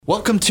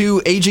Welcome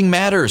to Aging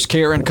Matters,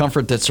 care and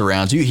comfort that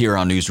surrounds you here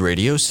on News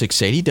Radio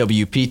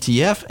 680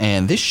 WPTF,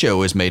 and this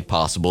show is made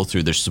possible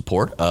through the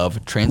support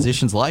of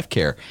Transitions Life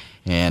Care.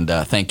 And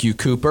thank you,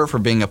 Cooper, for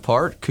being a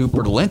part.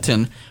 Cooper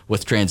Linton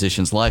with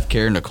Transitions Life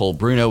Care, Nicole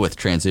Bruno with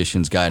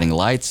Transitions Guiding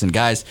Lights. And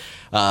guys,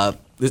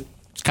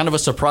 it's kind of a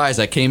surprise.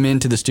 I came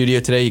into the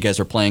studio today. You guys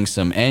are playing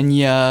some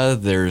Enya.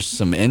 There's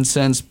some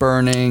incense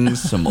burning,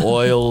 some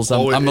oils.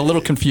 I'm a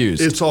little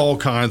confused. It's all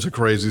kinds of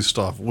crazy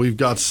stuff. We've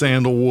got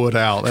sandalwood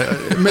out.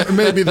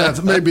 Maybe that's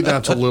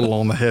a little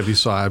on the heavy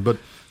side, but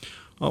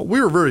we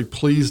are very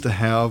pleased to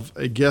have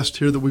a guest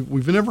here that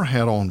we've never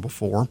had on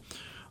before.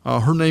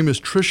 Her name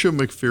is Tricia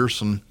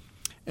McPherson,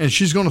 and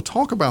she's going to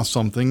talk about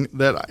something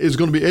that is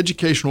going to be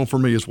educational for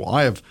me as well.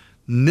 I have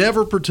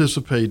never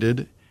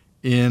participated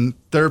in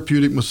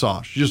therapeutic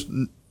massage. Just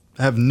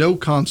have no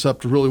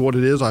concept of really what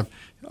it is. I'm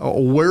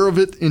aware of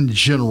it in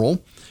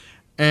general.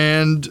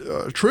 And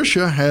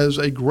Tricia has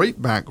a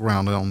great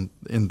background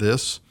in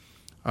this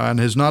and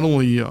has not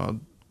only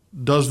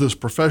does this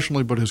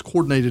professionally, but has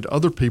coordinated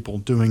other people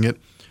doing it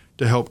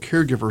to help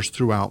caregivers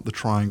throughout the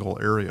Triangle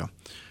area.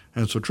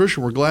 And so, Tricia,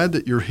 we're glad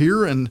that you're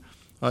here. And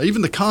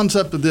even the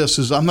concept of this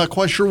is I'm not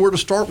quite sure where to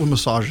start with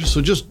massages.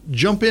 So just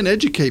jump in,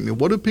 educate me.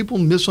 What do people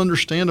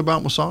misunderstand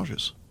about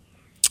massages?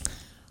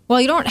 Well,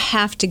 you don't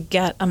have to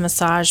get a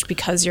massage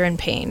because you're in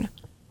pain.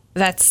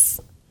 I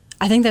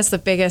think that's the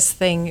biggest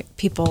thing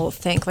people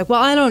think. Like,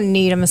 well, I don't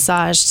need a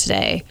massage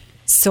today,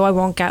 so I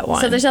won't get one.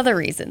 So there's other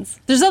reasons.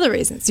 There's other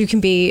reasons. You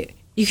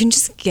can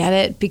just get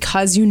it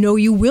because you know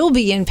you will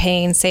be in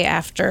pain, say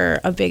after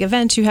a big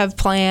event you have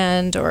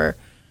planned or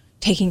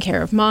taking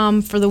care of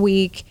mom for the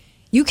week.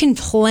 You can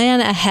plan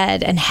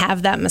ahead and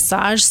have that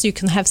massage so you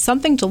can have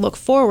something to look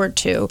forward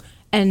to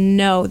and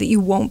know that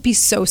you won't be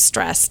so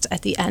stressed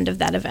at the end of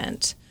that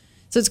event.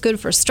 So it's good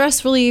for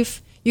stress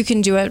relief. You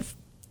can do it.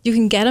 You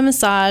can get a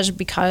massage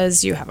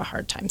because you have a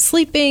hard time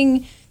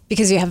sleeping,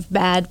 because you have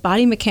bad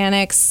body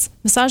mechanics.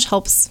 Massage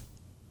helps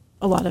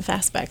a lot of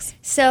aspects.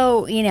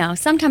 So,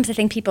 sometimes I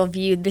think people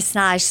view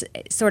massage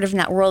sort of in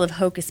that world of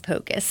hocus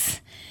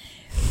pocus.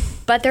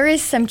 But there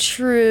is some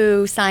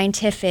true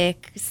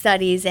scientific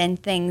studies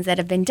and things that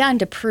have been done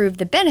to prove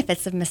the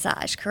benefits of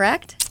massage,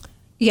 correct?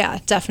 Yeah,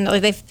 definitely.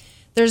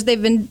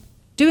 They've been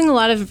doing a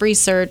lot of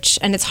research,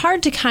 and it's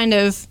hard to kind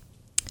of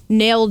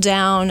nail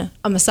down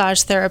a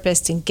massage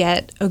therapist and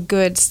get a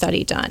good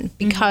study done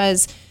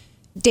because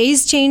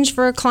days change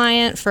for a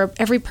client, for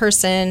every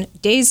person.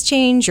 Days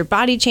change, your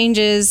body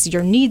changes,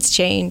 your needs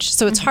change.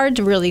 So it's hard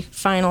to really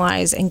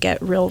finalize and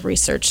get real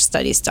research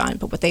studies done.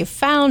 But what they've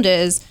found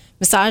is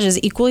massage is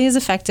equally as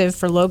effective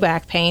for low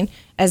back pain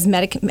as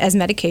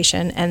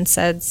medication,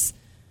 NSAIDs,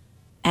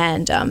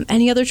 and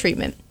any other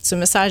treatment. So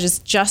massage is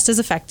just as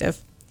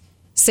effective.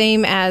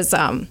 Same as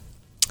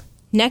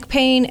neck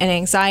pain and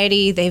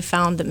anxiety. They've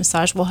found that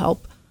massage will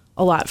help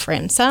a lot for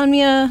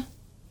insomnia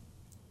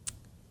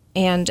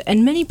and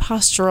many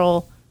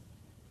postural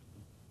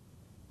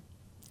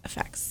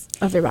effects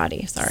of your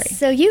body. Sorry.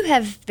 So you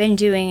have been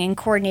doing and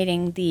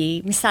coordinating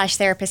the massage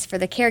therapists for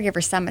the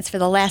Caregiver Summits for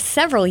the last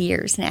several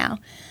years now,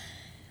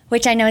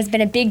 which I know has been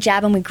a big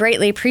job, and we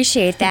greatly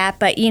appreciate that.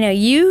 But,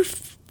 you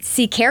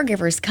see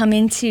caregivers come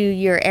into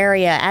your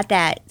area at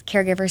that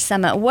Caregiver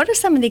Summit. What are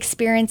some of the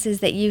experiences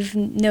that you've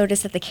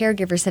noticed that the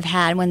caregivers have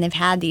had when they've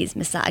had these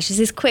massages,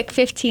 these quick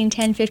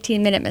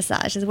 15-minute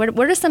massages? What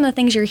are some of the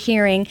things you're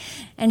hearing,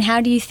 and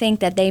how do you think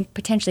that they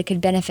potentially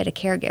could benefit a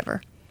caregiver?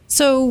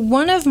 So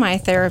one of my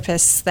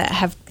therapists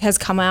that has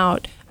come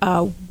out,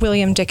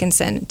 William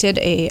Dickinson, did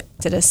a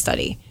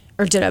study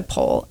or did a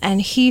poll,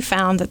 and he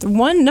found that the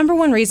number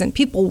one reason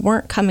people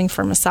weren't coming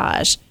for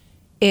massage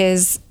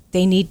is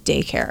they need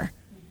daycare.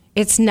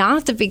 It's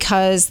not that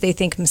because they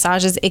think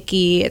massage is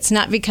icky. It's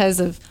not because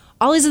of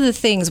all these other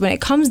things. When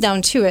it comes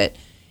down to it,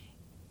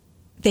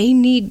 they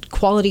need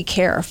quality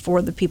care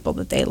for the people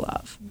that they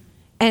love.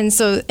 And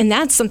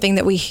that's something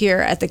that we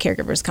hear at the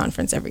Caregivers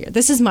Conference every year.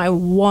 This is my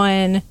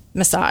one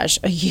massage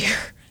a year.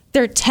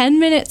 Their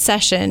 10-minute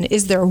session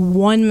is their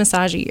one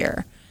massage a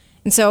year.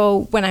 And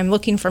so when I'm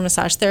looking for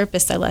massage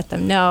therapists, I let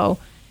them know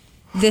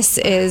this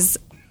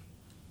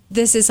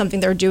is something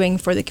they're doing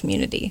for the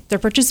community. They're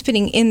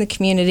participating in the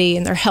community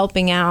and they're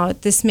helping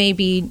out. This may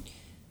be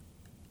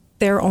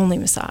their only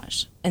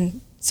massage. And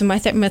so my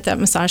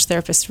massage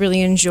therapists really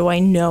enjoy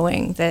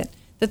knowing that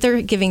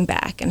they're giving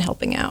back and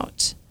helping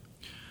out.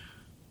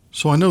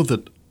 So I know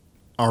that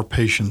our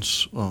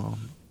patients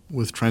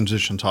with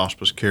Transitions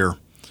Hospice Care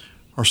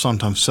are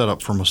sometimes set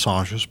up for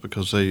massages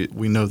because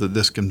we know that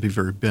this can be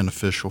very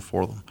beneficial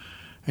for them.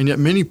 And yet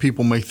many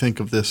people may think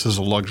of this as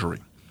a luxury.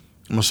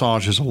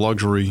 Massage is a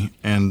luxury,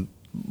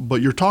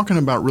 but you're talking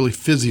about really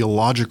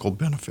physiological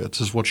benefits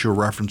is what you were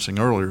referencing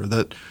earlier,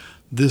 that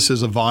this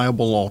is a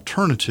viable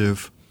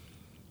alternative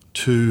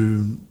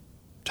to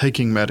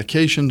taking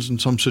medications in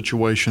some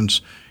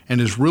situations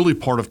and is really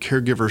part of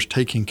caregivers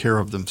taking care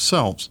of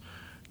themselves.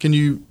 Can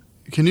you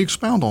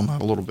expound on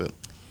that a little bit?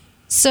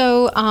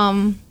 So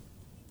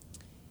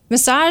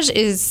massage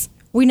is,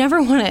 we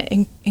never want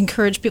to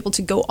encourage people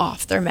to go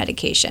off their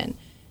medication.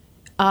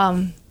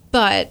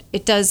 but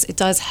it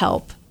does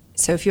help.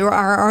 So if you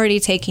are already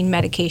taking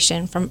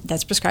medication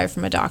that's prescribed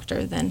from a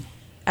doctor, then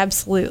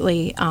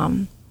absolutely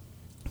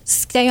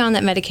stay on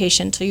that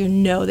medication until you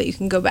know that you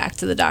can go back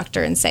to the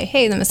doctor and say,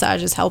 hey, the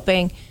massage is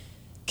helping.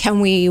 Can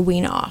we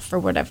wean off, or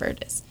whatever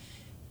it is?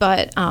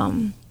 But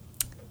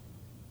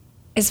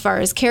as far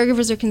as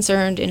caregivers are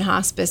concerned in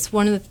hospice,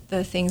 one of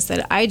the things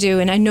that I do,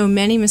 and I know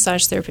many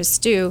massage therapists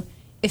do,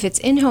 if it's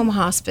in-home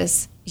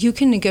hospice, you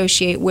can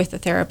negotiate with the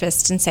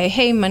therapist and say,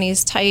 hey, money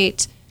is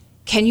tight.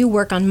 Can you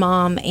work on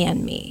mom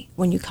and me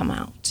when you come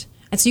out?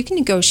 And so you can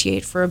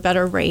negotiate for a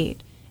better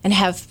rate and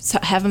have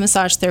a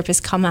massage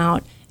therapist come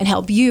out and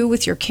help you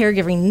with your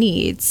caregiving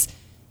needs,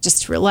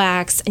 just to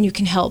relax, and you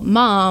can help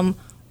mom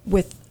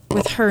with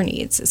her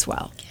needs as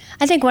well.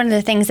 I think one of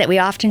the things that we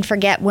often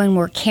forget when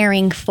we're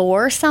caring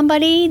for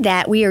somebody,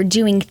 that we are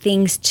doing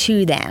things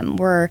to them.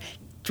 We're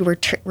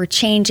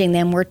changing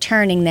them, we're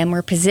turning them,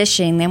 we're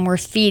positioning them, we're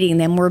feeding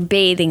them, we're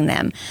bathing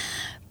them.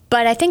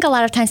 But I think a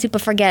lot of times people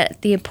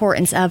forget the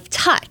importance of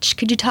touch.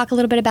 Could you talk a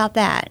little bit about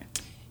that?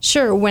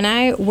 Sure. When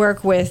I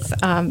work with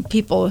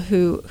people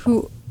who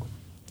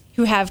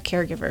have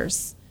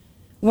caregivers,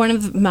 one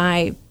of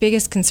my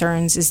biggest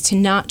concerns is to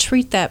not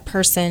treat that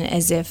person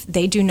as if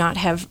they do not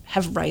have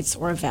rights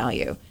or a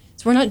value.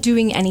 So we're not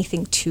doing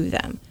anything to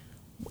them.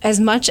 As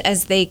much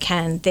as they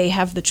can, they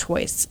have the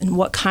choice in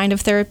what kind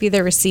of therapy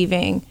they're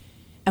receiving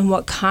and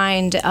what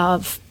kind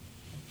of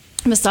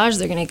massage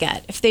they're going to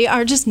get. If they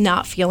are just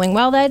not feeling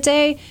well that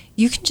day,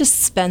 you can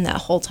just spend that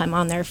whole time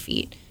on their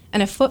feet.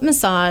 And a foot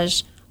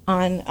massage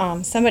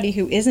on somebody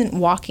who isn't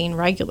walking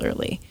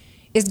regularly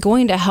is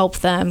going to help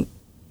them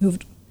move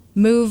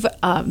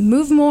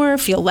more,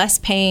 feel less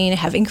pain,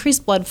 have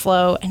increased blood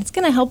flow, and it's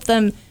going to help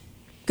them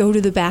go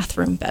to the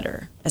bathroom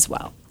better as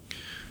well.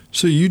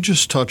 So you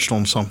just touched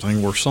on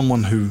something where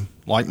someone who,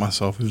 like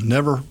myself, who's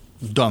never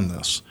done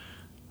this,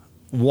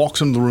 walks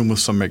into the room with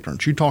some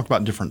ignorance. You talked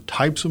about different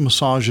types of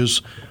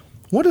massages.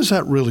 What does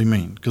that really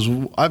mean? Because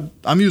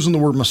I'm using the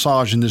word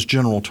massage in this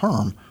general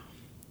term.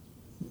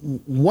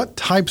 What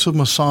types of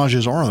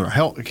massages are there?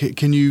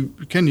 Can you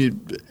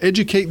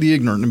educate the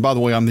ignorant? And by the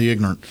way, I'm the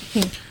ignorant.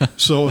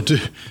 So do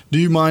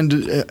you mind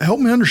help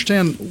me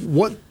understand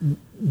what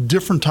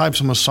different types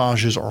of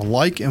massages are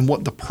like and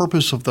what the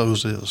purpose of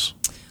those is?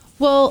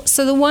 Well,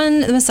 so the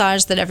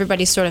massage that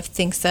everybody sort of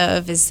thinks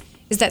of is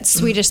that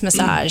Swedish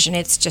massage, and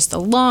it's just a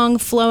long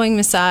flowing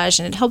massage,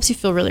 and it helps you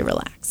feel really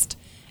relaxed.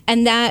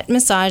 And that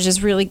massage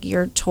is really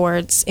geared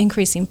towards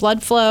increasing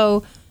blood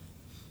flow,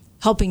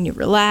 helping you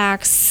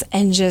relax,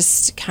 and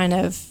just kind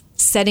of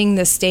setting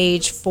the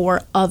stage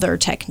for other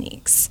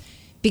techniques.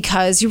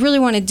 Because you really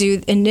want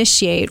to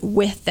initiate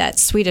with that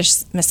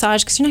Swedish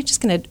massage, because you're not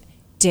just going to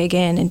dig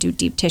in and do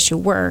deep tissue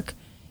work.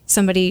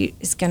 Somebody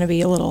is going to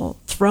be a little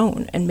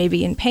thrown and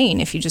maybe in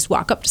pain if you just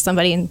walk up to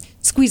somebody and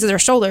squeeze their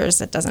shoulders.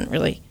 That doesn't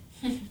really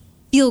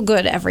feel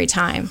good every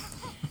time.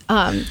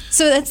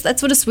 So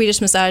that's what a Swedish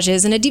massage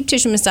is. And a deep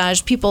tissue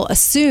massage, people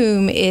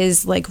assume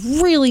is like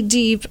really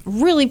deep,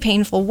 really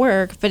painful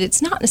work, but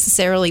it's not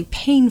necessarily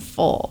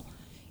painful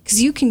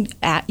because you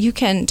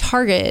can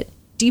target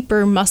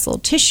deeper muscle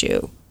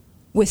tissue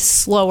with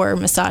slower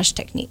massage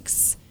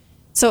techniques.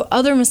 So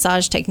other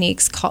massage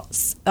techniques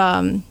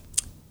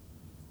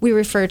we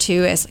refer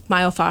to as like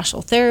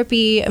myofascial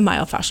therapy, a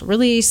myofascial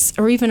release,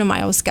 or even a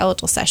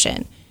myoskeletal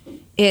session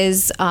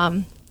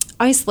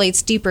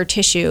isolates deeper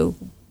tissue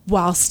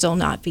while still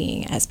not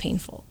being as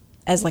painful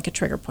as like a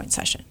trigger point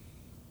session.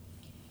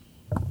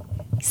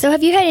 So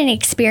have you had any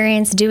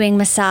experience doing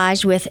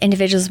massage with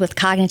individuals with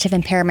cognitive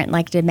impairment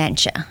like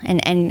dementia?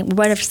 And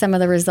what are some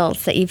of the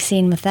results that you've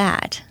seen with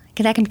that?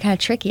 Because that can be kind of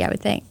tricky, I would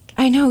think.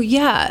 I know,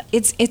 yeah.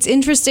 It's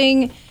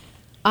interesting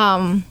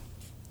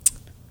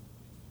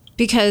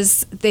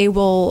because they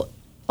will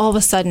all of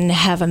a sudden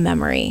have a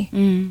memory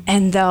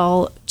and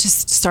they'll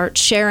just start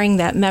sharing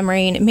that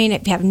memory, and it may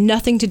have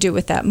nothing to do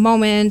with that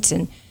moment,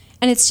 and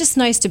it's just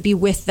nice to be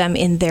with them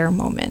in their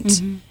moment.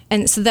 Mm-hmm.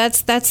 And so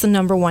that's the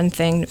number one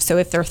thing. So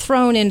if they're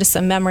thrown into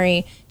some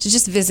memory, to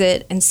just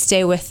visit and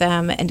stay with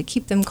them and to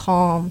keep them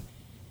calm.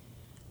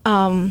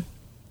 And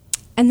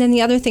then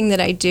the other thing that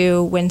I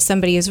do when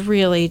somebody is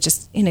really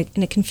just in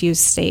a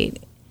confused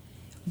state,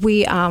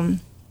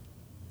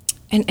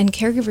 and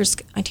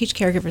caregivers, I teach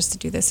caregivers to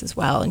do this as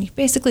well. And you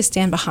basically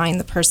stand behind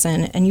the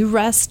person and you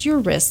rest your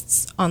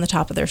wrists on the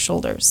top of their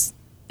shoulders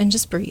and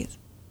just breathe.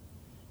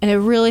 And it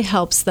really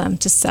helps them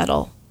to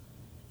settle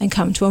and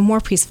come to a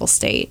more peaceful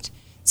state.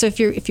 So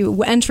if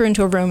you enter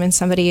into a room and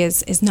somebody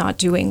is not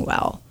doing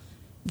well,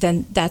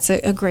 then that's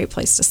a great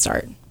place to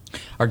start.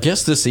 Our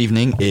guest this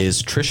evening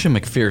is Tricia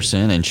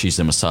McPherson, and she's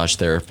a massage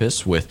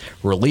therapist with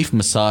Relief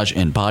Massage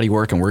and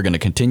Bodywork, and we're going to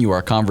continue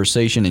our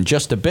conversation in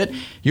just a bit.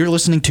 You're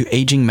listening to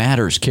Aging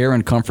Matters, care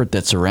and comfort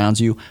that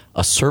surrounds you,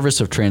 a service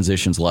of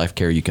Transitions Life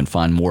Care. You can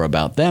find more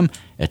about them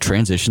at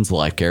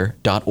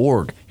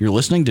transitionslifecare.org. You're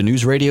listening to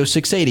News Radio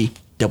 680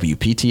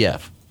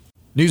 WPTF.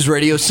 News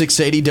Radio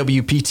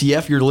 680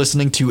 WPTF, you're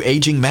listening to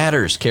Aging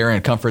Matters, care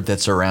and comfort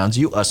that surrounds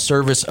you, a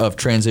service of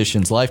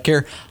Transitions Life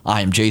Care.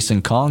 I am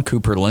Jason Kong,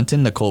 Cooper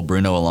Linton, Nicole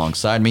Bruno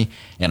alongside me,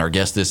 and our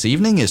guest this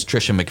evening is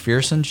Tricia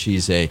McPherson.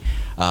 She's a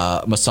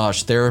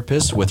massage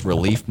therapist with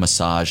Relief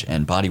Massage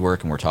and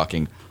Bodywork, and we're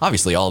talking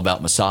obviously all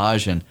about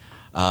massage. And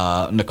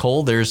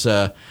Nicole, there's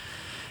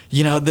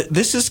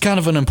this is kind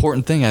of an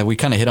important thing. We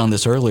kind of hit on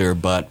this earlier,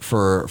 but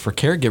for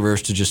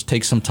caregivers to just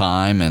take some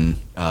time and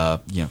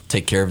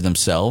take care of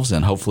themselves,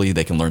 and hopefully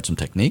they can learn some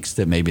techniques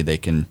that maybe they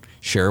can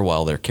share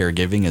while they're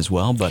caregiving as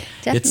well. But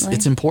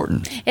it's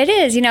important. It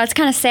is. It's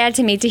kind of sad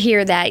to me to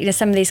hear that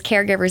some of these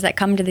caregivers that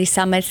come to these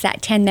summits,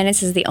 that 10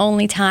 minutes is the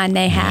only time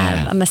they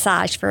have a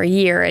massage for a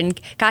year. And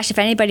gosh, if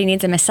anybody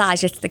needs a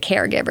massage, it's the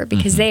caregiver,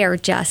 because they are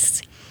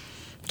just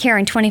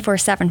caring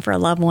 24/7 for a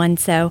loved one.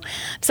 So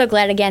I'm so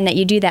glad again that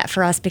you do that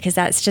for us, because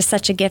that's just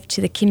such a gift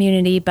to the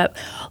community. But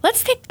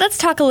let's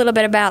talk a little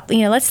bit about,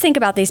 let's think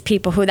about these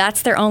people who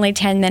that's their only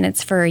 10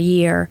 minutes for a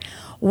year.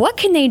 What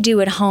can they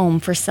do at home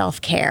for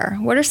self-care?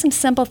 What are some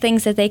simple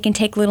things that they can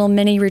take, little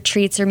mini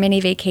retreats or mini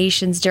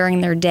vacations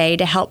during their day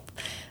to help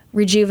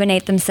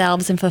rejuvenate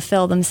themselves and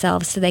fulfill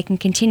themselves so they can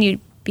continue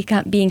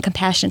being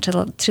compassionate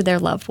to their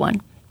loved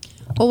one?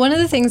 Well, one of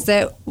the things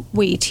that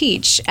we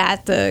teach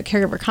at the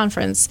Caregiver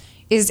Conference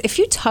is if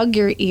you tug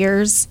your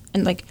ears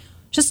and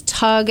just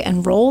tug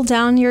and roll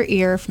down your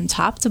ear from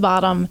top to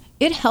bottom,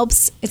 it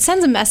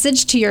sends a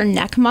message to your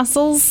neck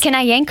muscles. Can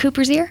I yank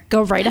Cooper's ear?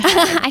 Go right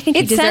ahead. I think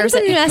he deserves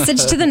it. It sends a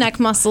message to the neck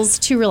muscles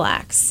to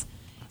relax,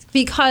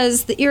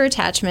 because the ear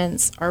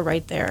attachments are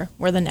right there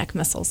where the neck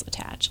muscles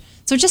attach.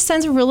 So it just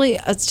sends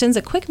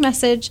a quick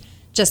message,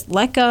 just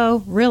let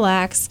go,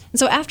 relax. And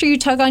so after you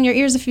tug on your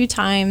ears a few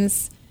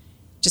times,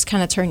 just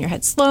kind of turn your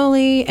head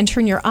slowly and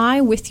turn your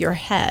eye with your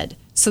head,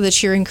 so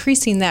that you're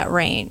increasing that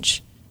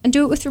range, and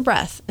do it with your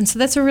breath. And so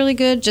that's a really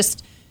good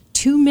just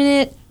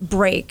 2-minute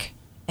break.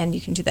 And you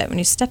can do that when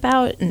you step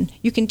out, and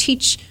you can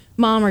teach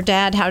mom or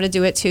dad how to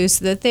do it too,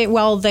 so that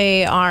while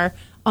they are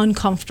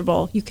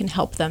uncomfortable, you can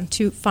help them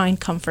to find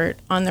comfort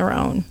on their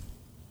own.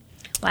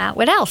 Wow.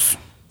 What else?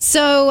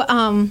 So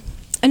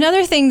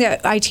another thing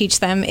that I teach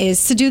them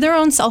is to do their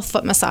own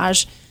self-foot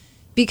massage,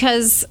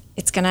 because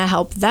it's going to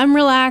help them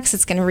relax.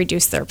 It's going to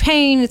reduce their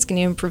pain. It's going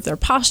to improve their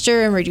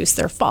posture and reduce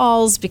their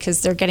falls,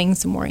 because they're getting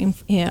some more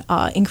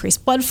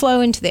increased blood flow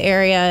into the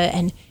area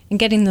and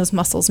getting those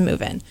muscles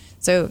moving.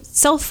 So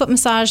self-foot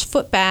massage,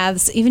 foot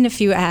baths, even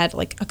if you add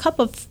a cup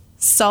of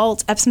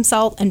salt, Epsom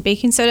salt, and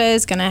baking soda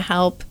is going to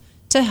help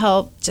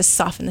just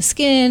soften the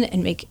skin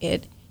and make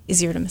it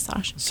easier to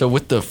massage. So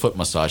with the foot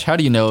massage, how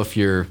do you know if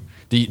you're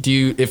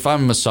if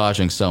I'm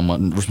massaging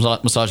someone,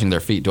 massaging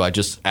their feet, do I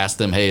just ask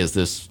them, hey, am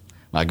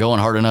I going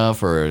hard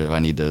enough, or do I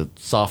need to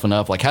soften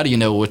up? How do you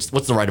know what's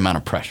the right amount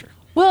of pressure?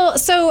 Well,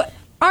 so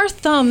our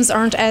thumbs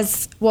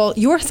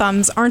your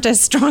thumbs aren't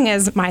as strong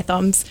as my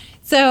thumbs.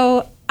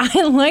 So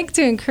I like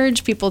to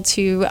encourage people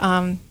to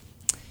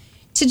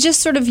just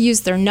sort of use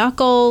their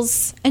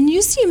knuckles and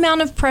use the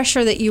amount of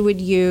pressure that you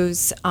would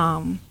use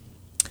to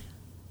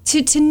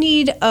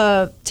knead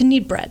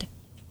bread.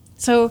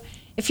 So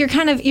if you're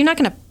not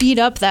going to beat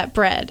up that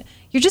bread,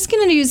 you're just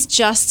going to use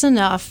just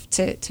enough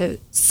to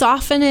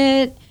soften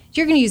it.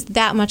 You're going to use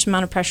that much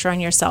amount of pressure on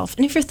yourself.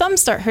 And if your thumbs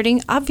start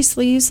hurting,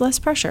 obviously use less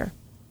pressure.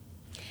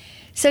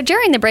 So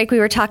during the break, we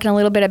were talking a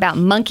little bit about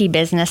monkey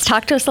business.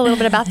 Talk to us a little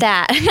bit about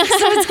that. So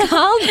it's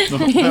called...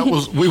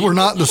 We were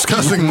not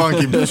discussing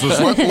monkey business.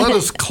 Let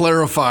us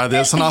clarify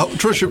this. And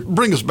Tricia,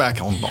 bring us back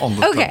on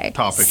the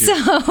topic here.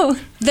 So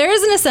there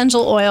is an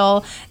essential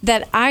oil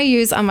that I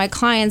use on my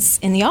clients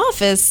in the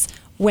office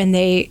when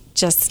they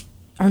just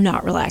are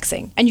not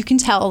relaxing. And you can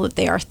tell that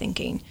they are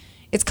thinking.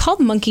 It's called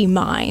Monkey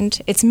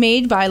Mind. It's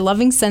made by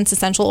Loving Sense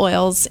Essential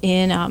Oils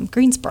in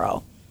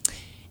Greensboro.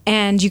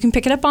 And you can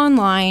pick it up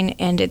online,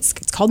 and it's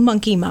called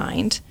Monkey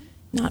Mind,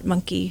 not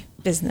monkey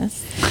business.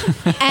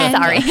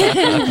 Sorry.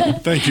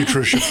 Thank you,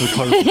 Tricia, for the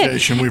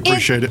clarification. We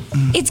appreciate it.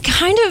 It's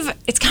kind of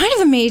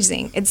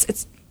amazing.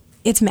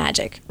 It's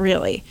magic,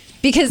 really,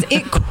 because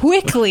it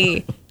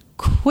quickly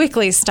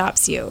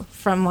stops you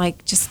from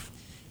just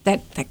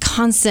that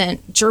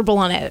constant gerbil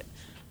on it.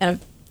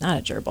 Not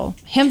a gerbil.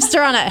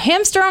 Hamster on a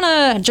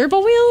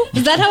gerbil wheel?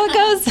 Is that how it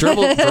goes?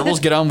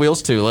 Gerbils get on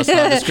wheels too. Let's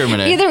not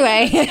discriminate. Either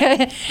way,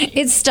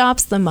 it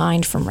stops the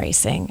mind from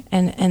racing.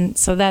 And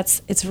so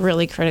it's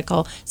really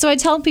critical. So I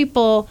tell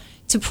people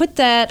to put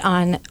that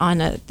on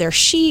their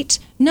sheet,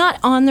 not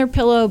on their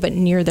pillow, but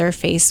near their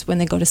face when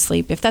they go to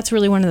sleep. If that's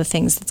really one of the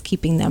things that's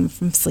keeping them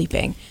from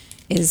sleeping,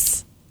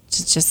 is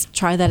to just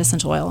try that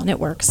essential oil, and it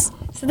works.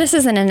 So this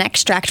isn't an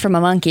extract from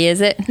a monkey, is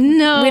it?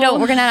 No. We're not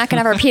going to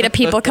have our PETA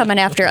people coming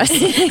after us.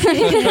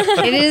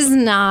 It is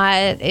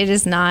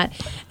not.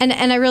 And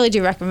I really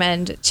do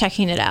recommend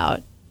checking it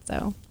out.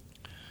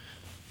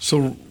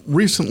 So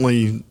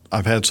recently,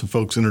 I've had some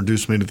folks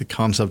introduce me to the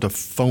concept of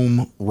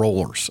foam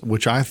rollers,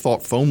 which I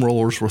thought foam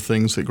rollers were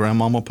things that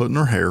Grandmama put in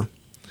her hair.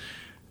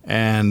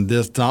 And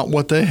that's not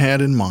what they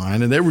had in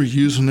mind. And they were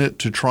using it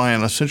to try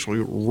and essentially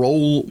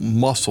roll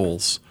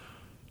muscles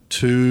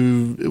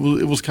to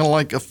it was kind of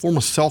like a form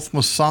of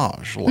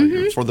self-massage,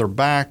 like for their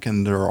back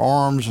and their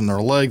arms and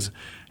their legs,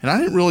 and I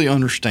didn't really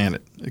understand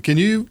it. Can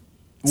you?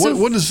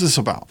 What is this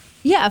about?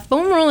 Yeah,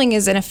 foam rolling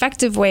is an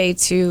effective way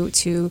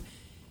to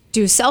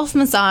do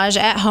self-massage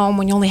at home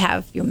when you only have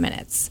a few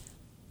minutes.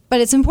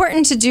 But it's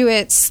important to do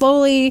it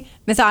slowly,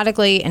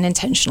 methodically, and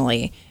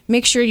intentionally.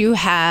 Make sure you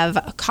have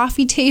a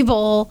coffee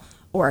table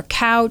or a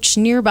couch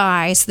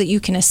nearby so that you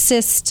can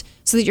assist,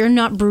 so that you're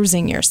not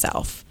bruising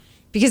yourself.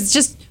 Because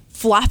just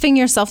flopping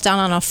yourself down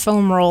on a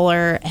foam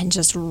roller and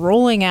just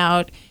rolling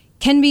out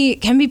can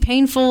be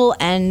painful,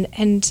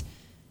 and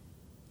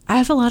I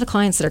have a lot of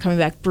clients that are coming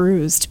back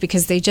bruised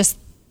because they just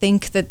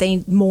think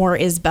that more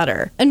is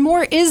better. And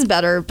more is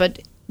better, but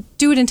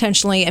do it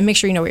intentionally and make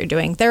sure you know what you're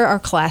doing. There are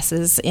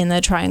classes in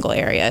the Triangle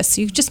area,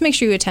 so you just make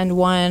sure you attend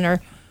one,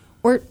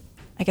 or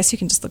I guess you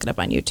can just look it up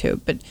on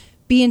YouTube, but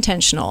be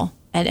intentional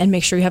and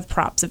make sure you have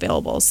props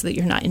available so that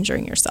you're not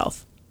injuring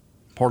yourself.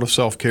 Part of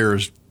self-care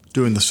is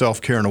doing the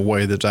self-care in a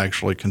way that's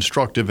actually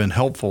constructive and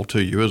helpful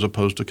to you as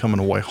opposed to coming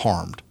away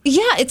harmed.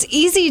 Yeah, it's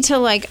easy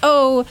to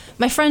oh,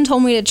 my friend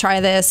told me to try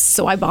this,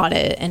 so I bought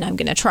it and I'm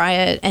going to try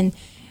it. And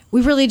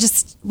we really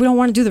we don't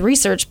want to do the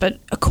research, but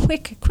a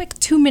quick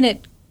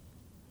 2-minute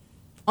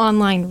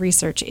online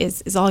research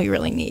is all you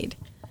really need.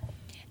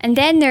 And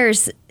then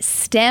there's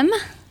STEM.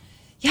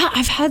 Yeah,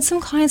 I've had some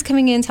clients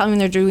coming in telling me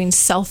they're doing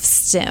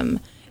self-stim.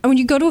 And when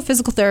you go to a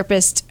physical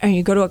therapist and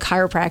you go to a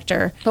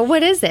chiropractor. But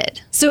what is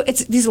it? So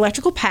it's these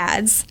electrical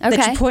pads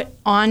that you put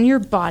on your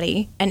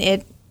body, and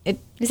it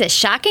is it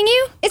shocking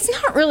you? It's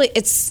not really.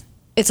 It's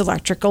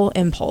electrical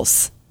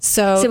impulse.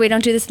 So we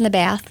don't do this in the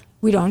bath?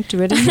 We don't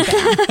do it in the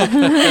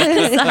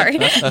bath. Sorry.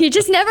 You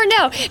just never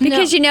know.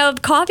 Because,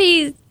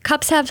 coffee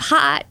cups have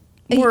hot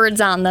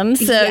words on them.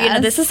 So,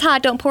 yes. This is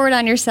hot. Don't pour it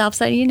on yourself.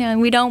 So,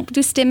 we don't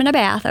do stim in a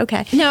bath.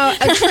 Okay. No,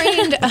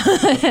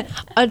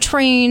 a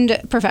trained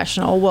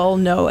professional will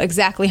know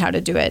exactly how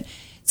to do it.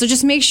 So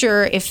just make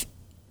sure if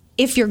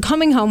you're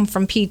coming home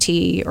from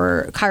PT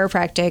or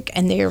chiropractic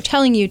and they're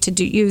telling you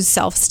to use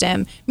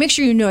self-stim, make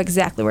sure you know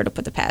exactly where to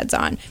put the pads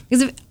on.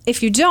 Because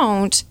if you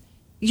don't,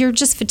 you're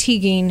just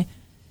fatiguing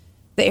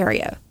the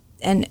area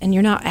and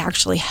you're not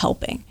actually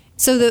helping.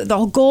 So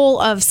the goal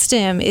of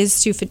stim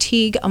is to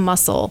fatigue a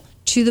muscle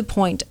to the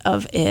point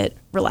of it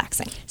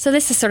relaxing. So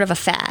this is sort of a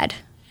fad.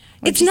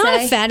 It's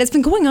not a fad. It's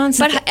been going on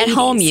since But at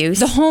home use.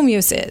 The home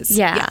use is.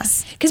 Yeah.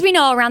 Yes. Because we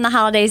know around the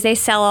holidays they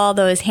sell all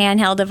those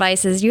handheld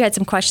devices. You had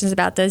some questions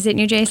about those, didn't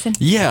you, Jason?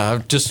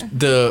 Yeah, just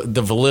the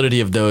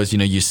validity of those.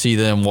 You see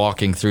them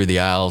walking through the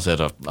aisles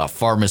at a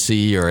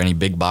pharmacy or any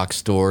big box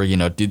store.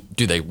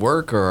 Do they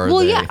work or are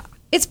they? Yeah.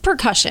 It's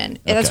percussion.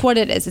 That's what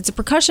it is. It's a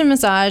percussion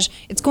massage.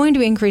 It's going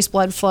to increase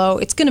blood flow.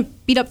 It's going to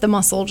beat up the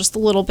muscle just a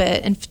little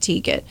bit and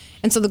fatigue it.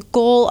 And so the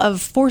goal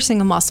of forcing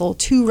a muscle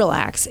to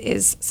relax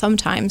is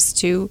sometimes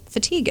to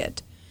fatigue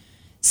it.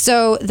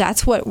 So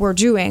that's what we're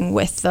doing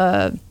with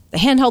the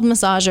handheld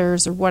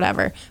massagers or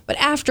whatever. But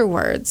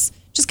afterwards,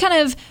 just kind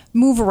of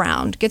move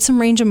around, get some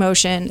range of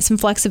motion, some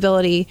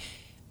flexibility,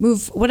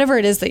 move whatever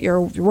it is that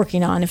you're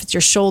working on. If it's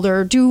your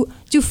shoulder, do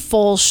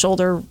full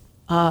shoulder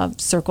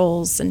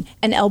circles and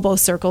elbow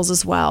circles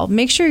as well.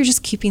 Make sure you're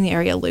just keeping the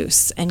area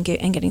loose and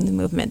getting the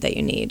movement that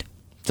you need.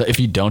 So if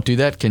you don't do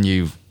that, can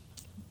you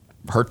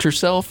hurt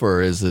yourself,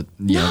 or is it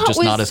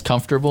not as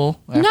comfortable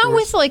afterwards? Not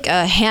with like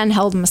a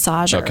handheld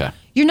massager. Okay.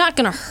 You're not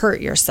going to hurt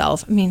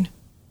yourself. I mean,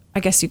 I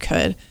guess you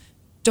could.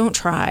 Don't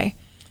try.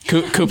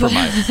 Cooper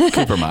might.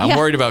 I'm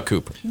worried about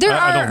Cooper.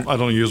 I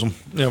don't use them.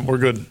 Yeah, we're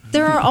good.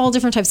 There are all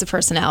different types of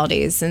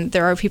personalities, and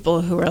there are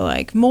people who are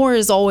like, more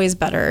is always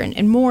better,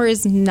 and more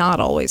is not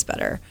always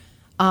better.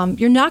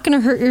 You're not going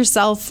to hurt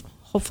yourself,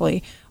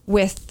 hopefully,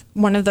 with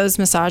one of those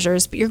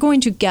massagers, but you're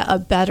going to get a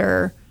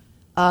better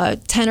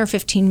 10 or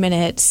 15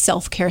 minute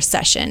self-care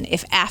session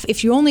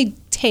if you only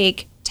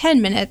take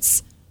 10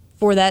 minutes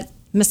for that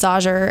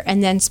massager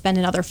and then spend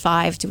another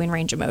 5 doing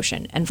range of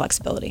motion and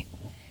flexibility.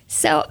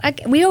 So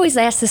we always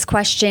ask this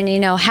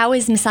question, how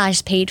is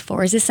massage paid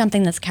for? Is this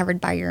something that's covered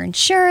by your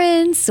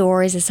insurance,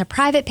 or is this a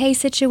private pay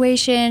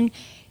situation?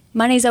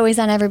 Money's always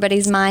on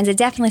everybody's minds. It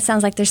definitely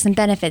sounds like there's some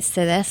benefits to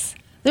this.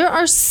 There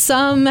are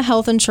some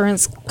health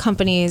insurance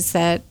companies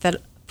that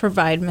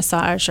provide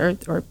massage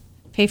or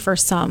pay for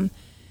some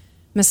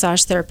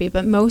massage therapy,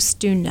 but most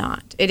do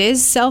not. It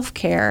is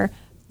self-care.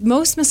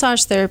 Most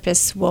massage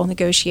therapists will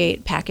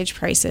negotiate package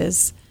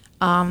prices.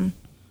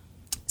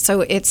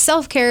 So it's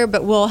self-care,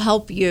 but we'll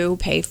help you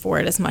pay for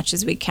it as much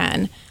as we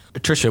can.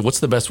 Tricia,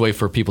 what's the best way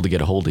for people to get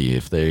a hold of you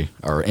if they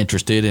are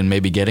interested in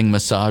maybe getting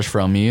massage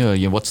from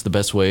you? What's the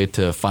best way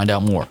to find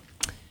out more?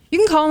 You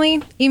can call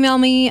me, email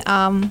me,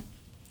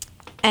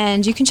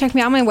 and you can check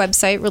me out on my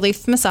website,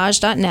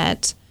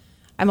 reliefmassage.net.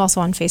 I'm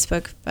also on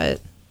Facebook,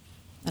 but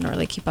I don't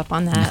really keep up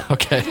on that.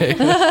 Okay.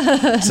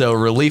 So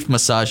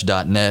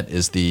reliefmassage.net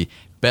is the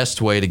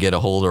best way to get a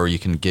hold, or you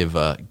can give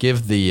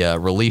the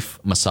Relief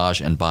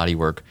Massage and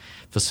Bodywork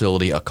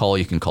facility a call.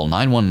 You can call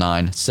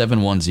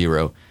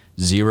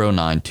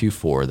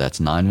 919-710-0924. That's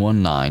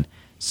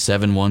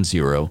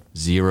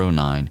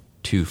 919-710-0924.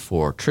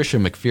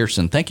 Tricia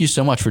McPherson, thank you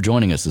so much for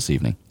joining us this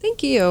evening.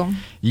 Thank you.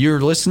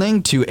 You're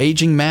listening to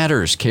Aging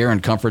Matters, care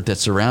and comfort that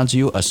surrounds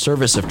you, a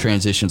service of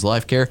Transitions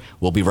Life Care.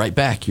 We'll be right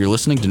back. You're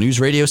listening to News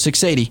Radio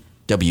 680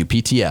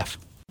 WPTF.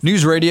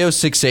 News Radio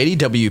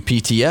 680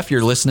 WPTF,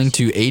 you're listening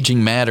to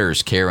Aging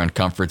Matters, care and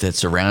comfort that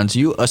surrounds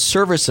you, a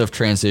service of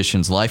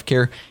Transitions Life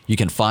Care. You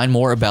can find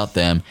more about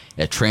them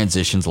at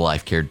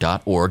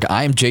transitionslifecare.org.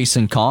 I'm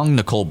Jason Kong,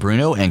 Nicole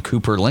Bruno, and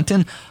Cooper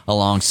Linton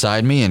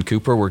alongside me. And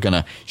Cooper, we're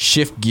going to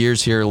shift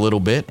gears here a little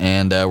bit,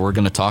 and we're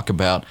going to talk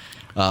about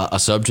a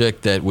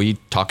subject that we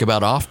talk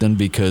about often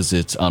because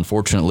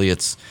unfortunately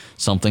it's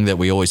something that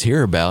we always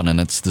hear about,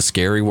 and it's the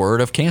scary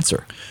word of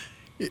cancer.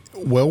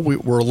 Well,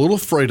 we're a little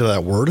afraid of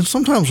that word, and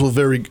sometimes with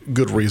very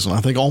good reason.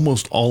 I think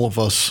almost all of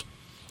us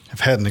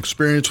have had an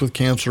experience with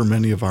cancer.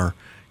 Many of our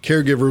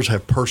caregivers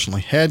have personally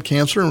had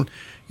cancer. And,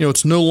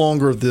 it's no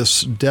longer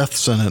this death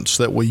sentence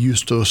that we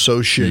used to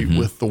associate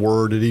with the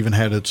word. It even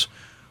had its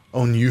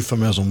own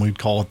euphemism. We'd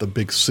call it the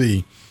big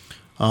C.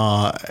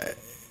 And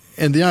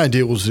the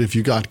idea was that if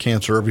you got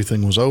cancer,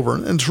 everything was over.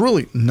 And it's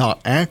really not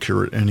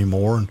accurate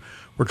anymore. And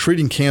we're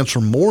treating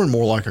cancer more and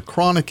more like a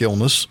chronic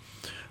illness.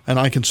 And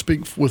I can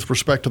speak with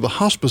respect to the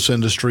hospice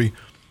industry,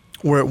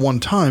 where at one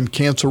time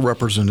cancer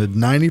represented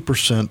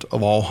 90%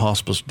 of all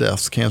hospice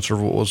deaths. Cancer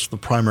was the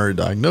primary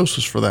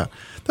diagnosis for that.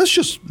 That's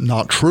just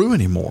not true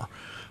anymore.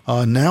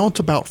 Now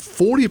it's about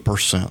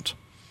 40%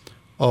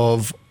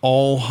 of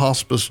all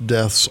hospice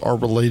deaths are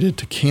related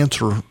to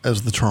cancer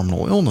as the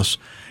terminal illness.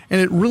 And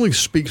it really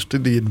speaks to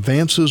the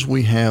advances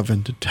we have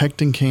in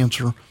detecting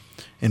cancer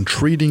and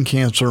treating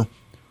cancer.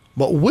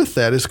 But with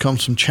that has come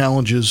some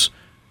challenges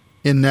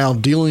in now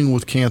dealing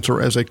with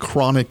cancer as a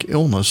chronic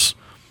illness.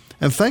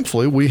 And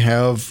thankfully, we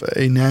have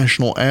a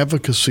national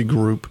advocacy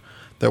group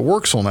that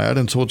works on that.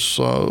 And so it's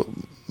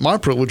my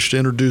privilege to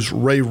introduce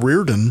Ray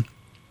Reardon,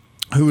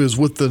 who is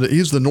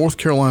he's the North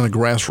Carolina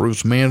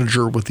Grassroots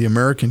Manager with the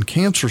American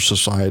Cancer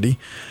Society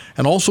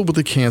and also with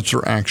the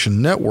Cancer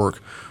Action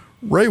Network.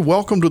 Ray,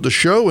 welcome to the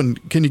show.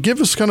 And can you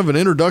give us kind of an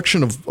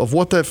introduction of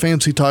what that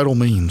fancy title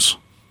means?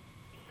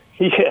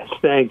 Yes,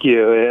 thank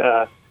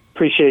you.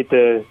 Appreciate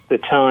the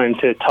time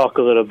to talk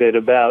a little bit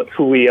about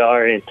who we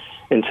are and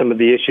some of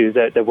the issues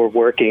that we're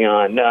working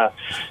on.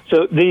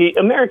 So the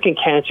American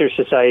Cancer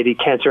Society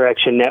Cancer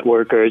Action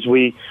Network, or as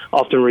we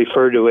often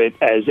refer to it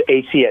as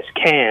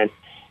ACS-CAN,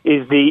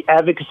 is the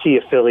advocacy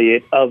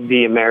affiliate of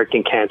the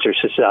American Cancer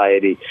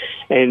Society.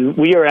 And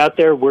we are out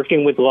there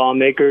working with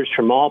lawmakers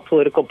from all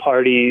political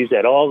parties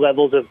at all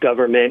levels of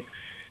government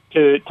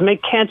to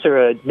make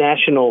cancer a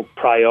national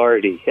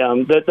priority.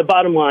 The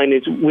bottom line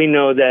is we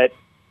know that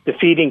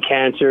defeating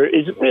cancer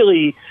is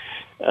really,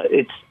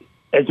 it's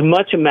as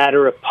much a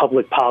matter of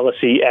public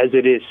policy as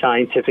it is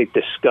scientific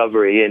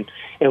discovery.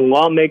 And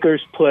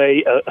lawmakers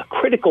play a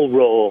critical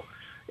role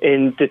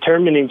in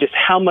determining just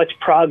how much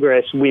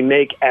progress we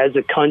make as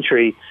a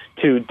country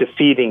to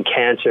defeating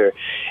cancer.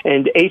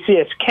 And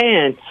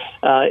ACS-CAN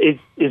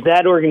is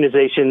that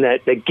organization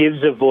that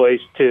gives a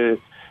voice to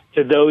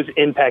those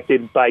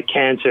impacted by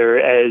cancer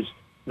as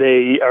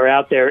they are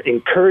out there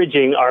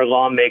encouraging our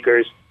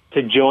lawmakers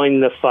to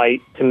join the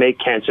fight to make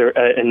cancer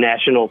a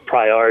national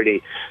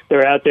priority.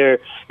 They're out there,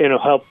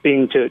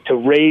 helping to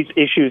raise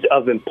issues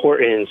of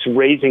importance,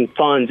 raising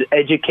funds,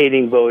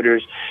 educating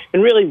voters,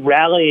 and really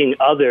rallying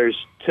others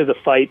to the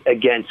fight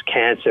against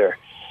cancer.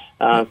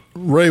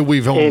 Ray,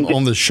 we've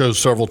on this show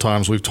several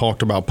times, we've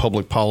talked about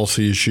public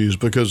policy issues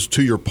because,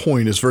 to your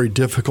point, it's very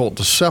difficult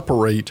to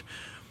separate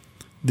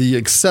the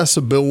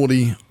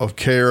accessibility of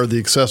care, the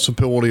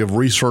accessibility of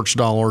research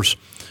dollars,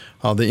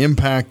 the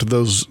impact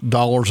those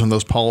dollars and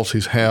those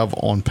policies have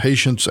on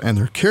patients and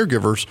their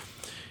caregivers.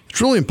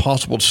 It's really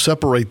impossible to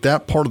separate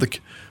that part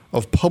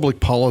of public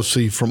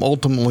policy from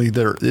ultimately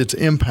its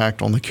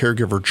impact on the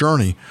caregiver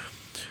journey.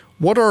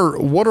 What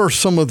are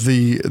some of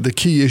the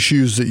key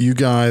issues that you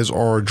guys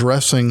are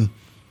addressing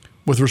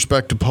with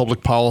respect to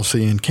public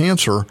policy and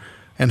cancer,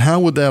 and how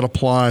would that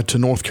apply to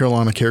North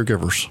Carolina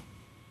caregivers?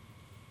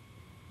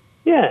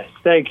 Yes,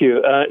 thank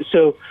you.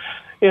 So,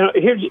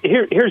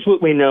 here's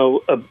what we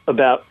know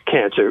about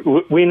cancer.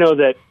 We know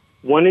that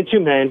 1 in 2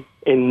 men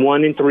and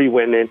 1 in 3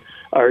 women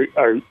are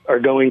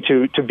going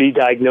to be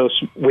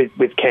diagnosed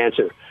with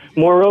cancer.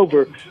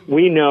 Moreover,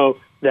 we know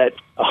that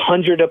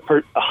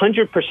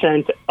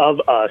 100%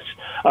 of us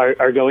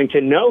are going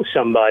to know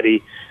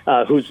somebody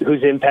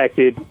who's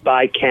impacted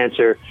by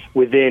cancer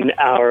within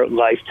our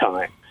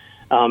lifetime.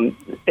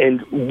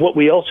 And what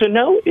we also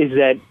know is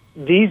that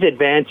these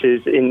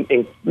advances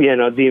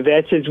the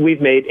advances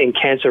we've made in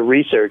cancer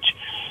research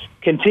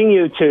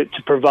continue to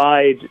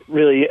provide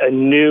really a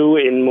new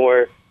and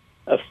more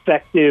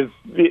effective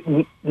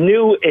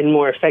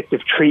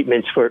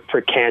treatments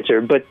for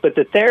cancer. But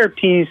the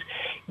therapies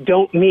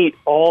don't meet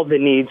all the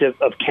needs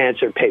of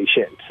cancer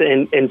patients.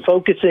 And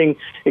focusing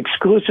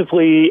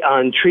exclusively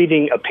on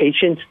treating a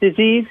patient's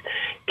disease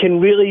can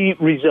really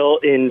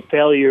result in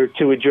failure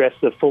to address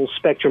the full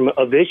spectrum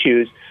of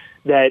issues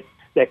that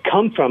that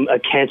come from a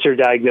cancer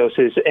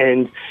diagnosis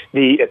and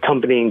the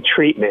accompanying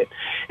treatment.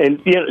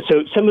 And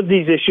so some of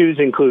these issues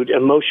include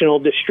emotional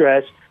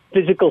distress,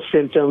 physical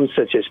symptoms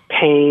such as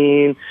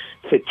pain,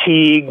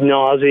 fatigue,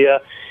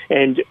 nausea,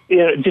 and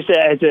just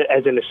as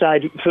an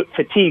aside,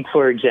 fatigue,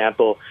 for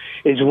example,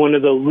 is one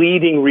of the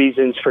leading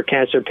reasons for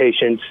cancer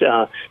patients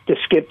to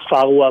skip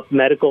follow-up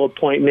medical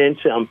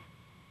appointments.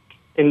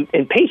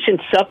 And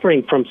patients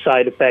suffering from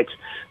side effects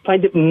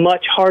find it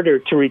much harder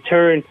to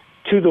return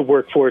to the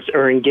workforce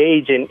or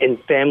engage in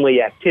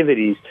family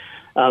activities.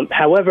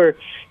 However,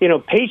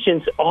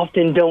 patients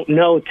often don't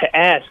know to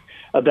ask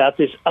about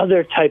this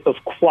other type of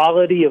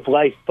quality of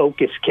life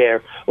focused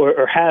care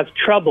or have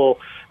trouble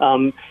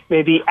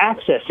maybe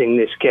accessing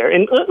this care.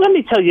 And let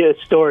me tell you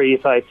a story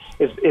if I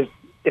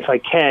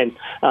can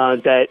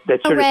that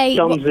sort of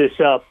sums this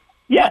up.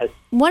 Yes.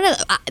 One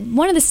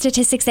of the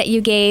statistics that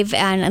you gave,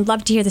 and I'd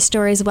love to hear the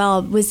story as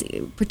well, was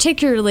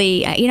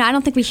particularly, I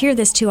don't think we hear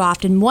this too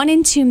often. 1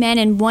 in 2 men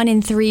and 1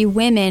 in 3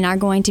 women are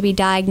going to be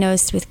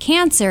diagnosed with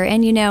cancer.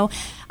 And,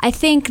 I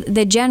think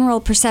the general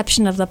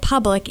perception of the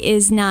public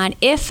is not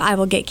if I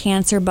will get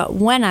cancer, but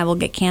when I will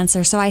get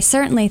cancer. So I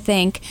certainly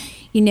think,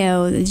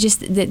 just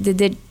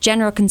the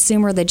general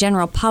consumer, the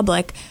general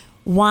public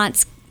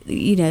wants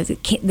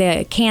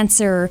the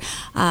cancer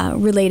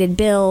related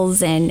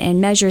bills and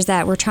measures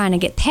that we're trying to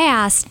get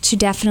passed to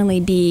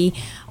definitely be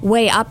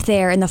way up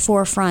there in the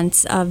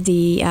forefront of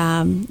the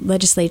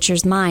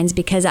legislature's minds,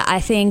 because I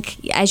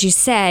think, as you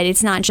said,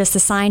 it's not just the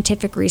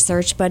scientific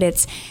research, but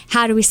it's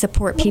how do we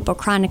support people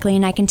chronically.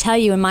 And I can tell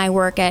you in my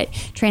work at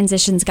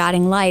Transitions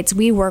Guiding Lights,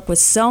 we work with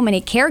so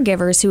many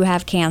caregivers who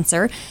have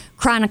cancer,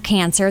 chronic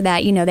cancer,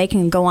 that they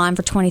can go on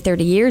for 20,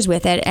 30 years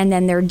with it, and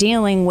then they're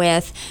dealing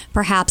with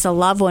perhaps a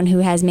loved one who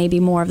has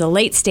maybe more of the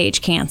late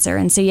stage cancer.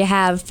 And so you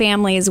have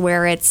families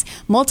where it's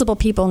multiple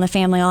people in the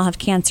family all have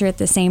cancer at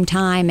the same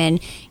time, and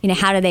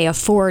how do they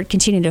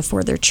continue to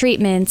afford their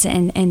treatments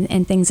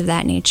and things of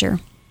that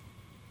nature?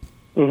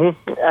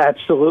 Mm-hmm.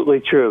 Absolutely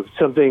true.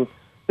 Something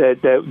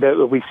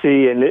that we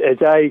see, and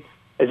as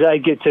I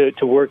get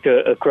to work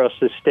across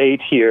the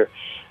state here,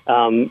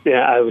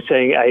 I was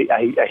saying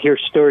I hear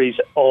stories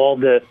all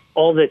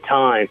the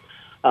time.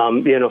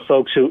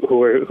 Folks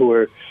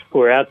who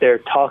are out there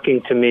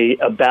talking to me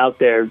about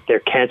their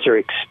cancer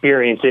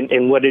experience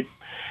and what it,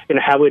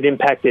 how it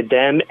impacted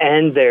them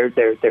and their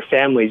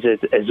families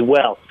as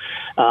well.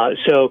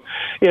 So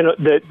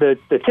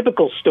the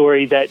typical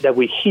story that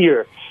we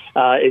hear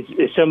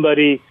is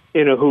somebody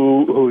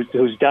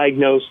who's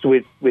diagnosed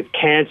with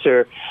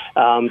cancer.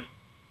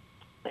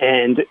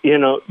 And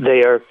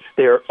they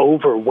are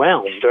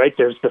overwhelmed, right?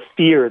 There's the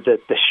fear,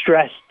 the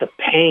stress, the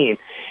pain,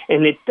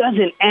 and it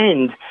doesn't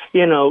end,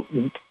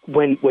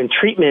 when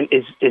treatment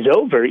is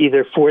over,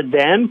 either for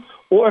them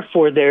or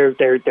for their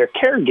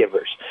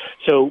caregivers.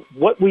 So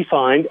what we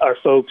find are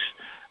folks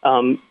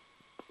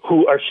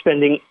who are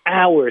spending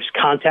hours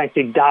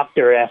contacting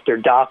doctor after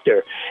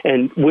doctor,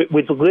 and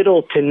with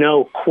little to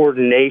no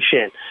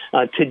coordination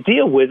to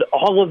deal with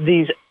all of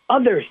these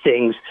other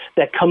things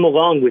that come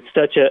along with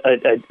such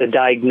a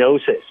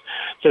diagnosis.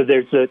 So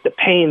there's the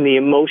pain, the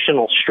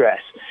emotional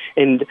stress,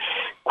 and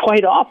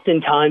quite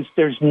oftentimes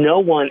there's no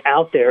one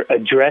out there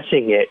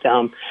addressing it.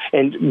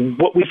 And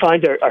what we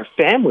find are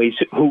families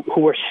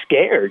who are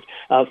scared,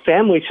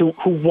 families who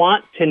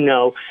want to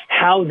know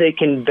how they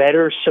can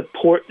better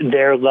support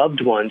their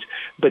loved ones,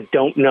 but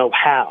don't know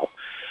how.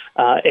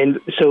 And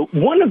so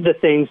one of the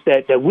things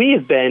that we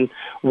have been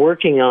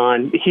working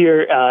on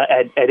here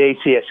at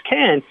ACS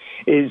CAN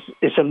is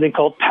something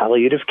called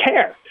palliative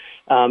care.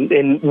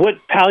 And what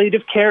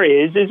palliative care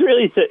is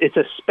really it's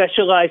a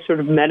specialized sort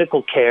of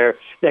medical care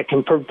that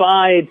can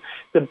provide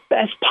the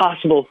best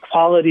possible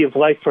quality of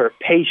life for a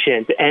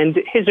patient and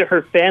his or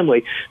her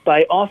family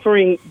by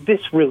offering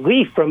this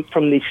relief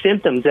from these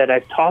symptoms that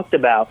I've talked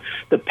about,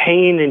 the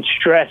pain and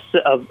stress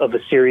of a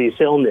serious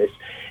illness.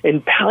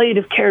 And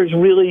palliative care is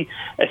really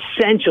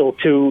essential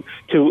to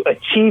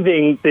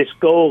achieving this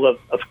goal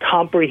of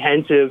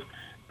comprehensive,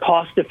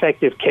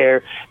 cost-effective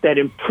care that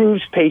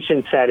improves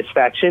patient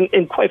satisfaction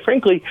and, quite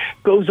frankly,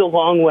 goes a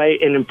long way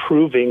in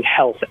improving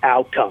health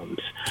outcomes.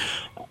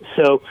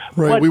 So,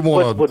 Ray,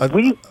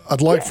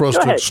 I'd like for us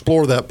to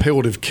explore that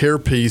palliative care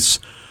piece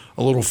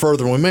a little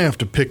further. We may have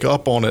to pick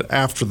up on it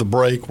after the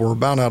break. We're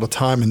about out of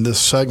time in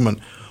this segment.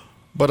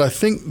 But I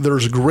think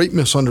there's great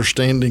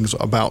misunderstandings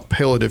about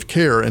palliative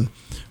care, and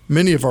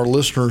many of our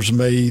listeners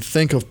may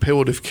think of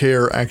palliative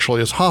care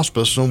actually as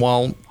hospice. And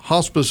while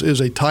hospice is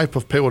a type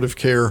of palliative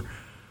care,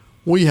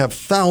 we have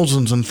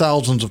thousands and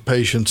thousands of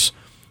patients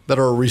that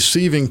are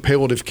receiving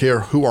palliative care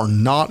who are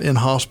not in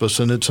hospice,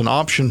 and it's an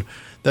option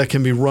that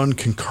can be run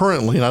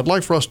concurrently. And I'd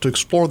like for us to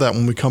explore that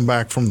when we come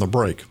back from the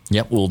break.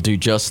 Yep, we'll do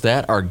just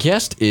that. Our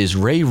guest is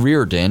Ray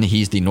Reardon.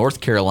 He's the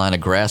North Carolina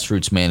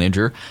Grassroots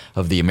Manager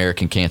of the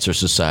American Cancer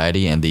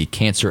Society and the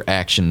Cancer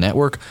Action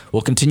Network.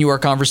 We'll continue our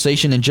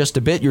conversation in just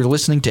a bit. You're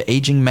listening to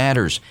Aging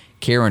Matters,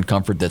 care and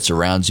comfort that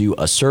surrounds you,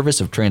 a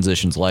service of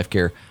Transitions Life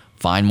Care.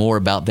 Find more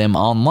about them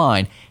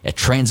online at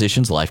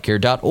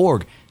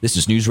transitionslifecare.org. This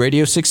is News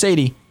Radio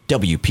 680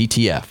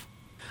 WPTF.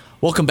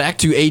 Welcome back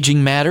to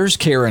Aging Matters,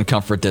 care and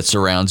comfort that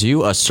surrounds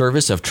you, a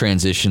service of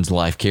Transitions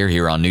Life Care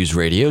here on News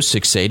Radio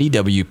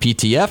 680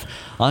 WPTF.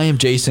 I am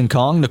Jason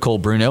Kong, Nicole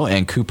Bruno,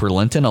 and Cooper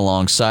Linton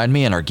alongside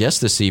me, and our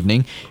guest this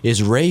evening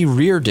is Ray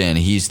Reardon.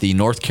 He's the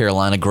North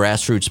Carolina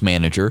Grassroots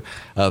Manager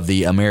of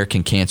the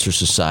American Cancer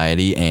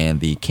Society and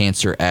the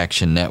Cancer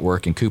Action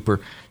Network. And Cooper,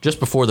 just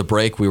before the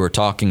break, we were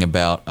talking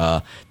about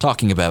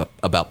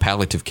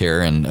palliative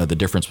care and the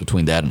difference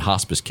between that and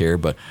hospice care,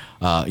 but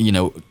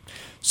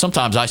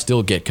sometimes I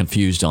still get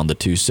confused on the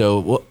two.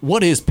 So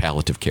what is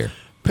palliative care?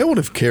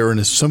 Palliative care, in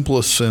its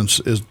simplest sense,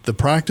 is the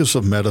practice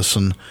of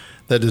medicine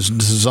that is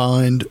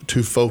designed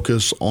to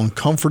focus on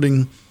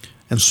comforting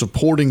and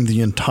supporting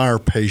the entire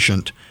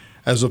patient,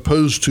 as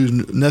opposed to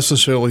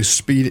necessarily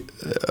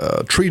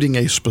treating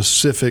a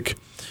specific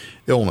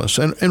illness.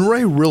 And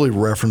Ray really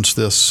referenced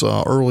this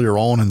earlier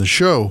on in the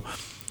show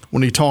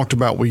when he talked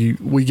about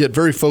we get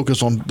very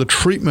focused on the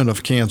treatment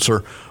of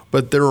cancer,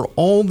 but there are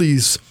all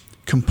these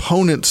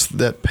components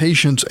that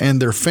patients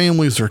and their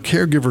families, their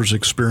caregivers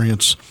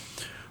experience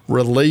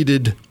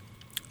related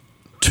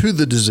to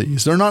the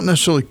disease. They're not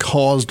necessarily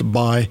caused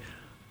by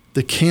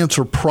the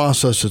cancer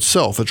process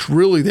itself. It's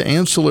really the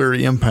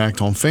ancillary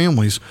impact on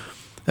families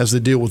as they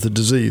deal with the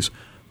disease.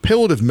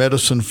 Palliative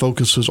medicine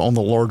focuses on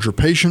the larger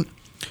patient,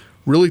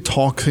 really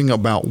talking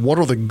about what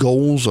are the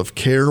goals of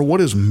care, what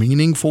is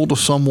meaningful to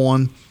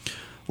someone,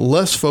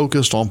 less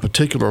focused on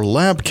particular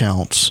lab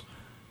counts,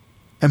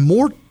 and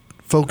more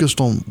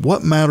focused on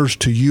what matters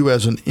to you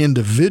as an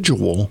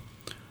individual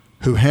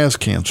who has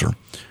cancer.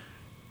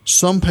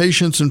 Some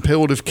patients in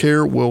palliative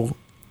care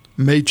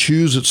may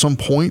choose at some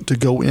point to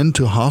go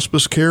into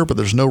hospice care, but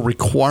there's no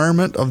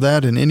requirement of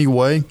that in any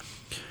way.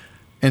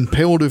 And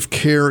palliative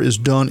care is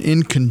done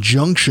in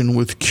conjunction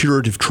with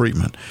curative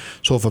treatment.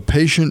 So if a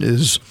patient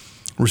is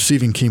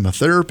receiving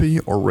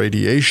chemotherapy or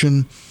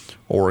radiation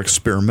or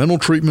experimental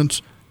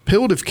treatments,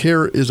 palliative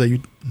care is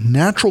a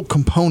natural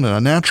component,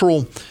 a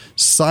natural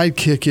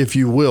sidekick, if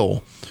you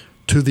will,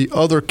 to the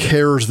other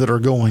cares that are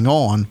going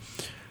on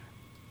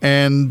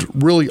and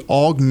really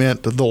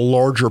augment the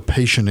larger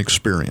patient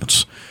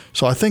experience.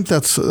 So I think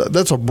that's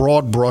a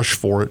broad brush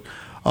for it.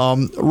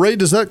 Ray,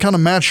 does that kind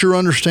of match your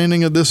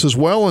understanding of this as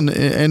well?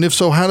 And if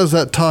so, how does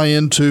that tie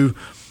into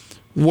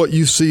what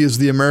you see as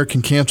the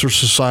American Cancer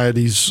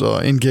Society's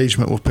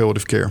engagement with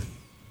palliative care?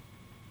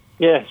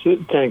 Yes,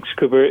 thanks,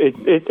 Cooper.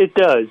 It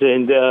does,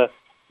 and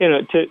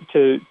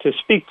to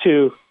speak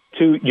to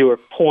your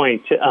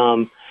point,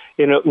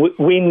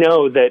 we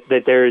know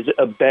that there is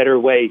a better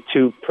way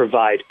to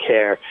provide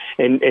care,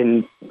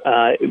 and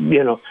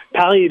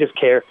palliative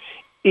care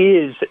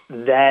is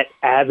that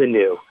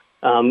avenue.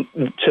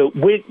 So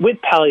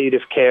with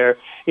palliative care,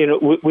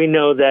 we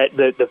know that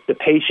the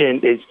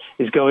patient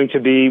is going to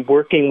be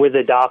working with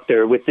a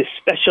doctor with this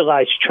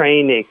specialized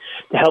training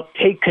to help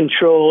take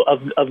control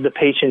of the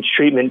patient's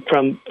treatment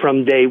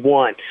from day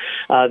one.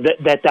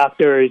 That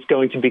doctor is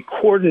going to be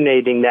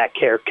coordinating that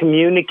care,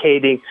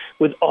 communicating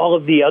with all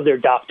of the other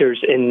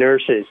doctors and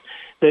nurses.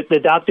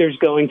 The doctor is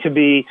going to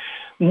be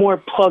more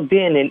plugged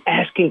in and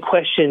asking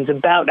questions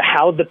about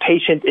how the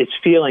patient is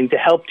feeling to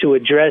help to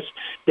address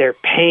their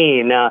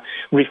pain,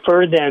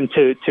 refer them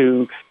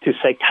to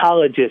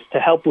psychologists to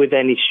help with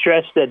any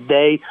stress that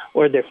they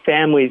or their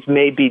families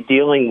may be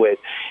dealing with.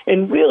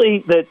 And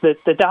really,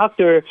 the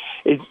doctor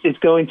is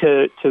going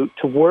to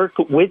work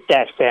with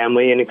that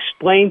family and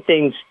explain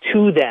things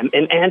to them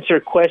and answer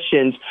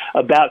questions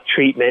about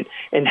treatment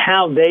and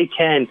how they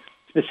can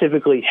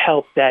specifically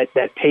help that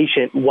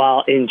patient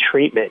while in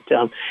treatment.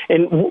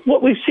 And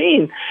what we've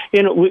seen,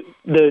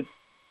 the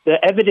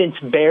evidence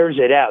bears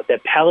it out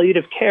that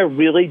palliative care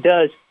really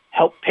does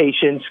help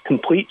patients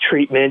complete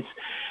treatments.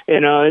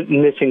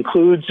 And this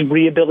includes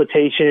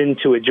rehabilitation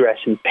to address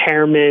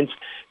impairments,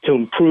 to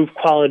improve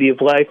quality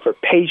of life for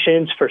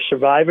patients, for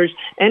survivors,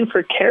 and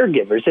for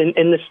caregivers. And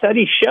the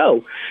studies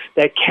show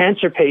that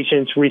cancer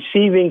patients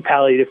receiving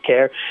palliative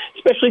care,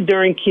 especially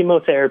during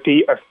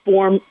chemotherapy, are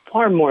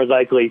far more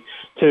likely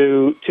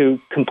to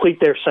complete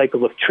their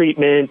cycle of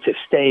treatment, to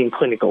stay in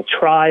clinical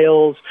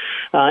trials,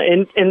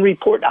 and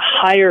report a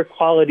higher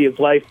quality of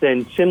life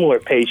than similar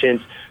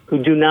patients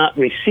who do not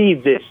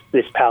receive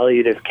this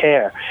palliative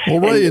care.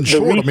 Well, Ray, in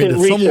short,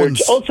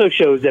 research also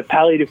shows that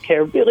palliative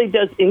care really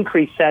does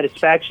increase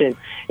satisfaction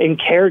in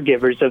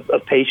caregivers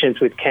of patients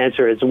with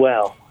cancer as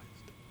well.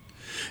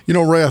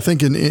 Ray, I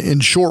think in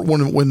short,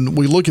 when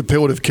we look at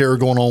palliative care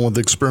going on with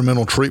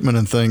experimental treatment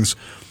and things,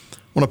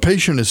 when a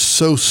patient is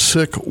so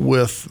sick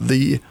with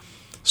the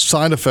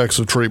side effects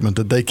of treatment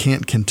that they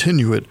can't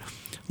continue it,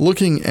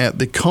 looking at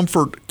the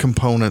comfort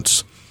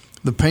components,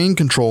 the pain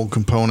control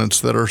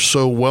components that are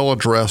so well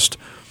addressed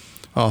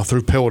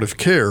through palliative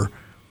care,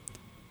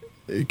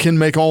 it can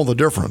make all the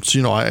difference.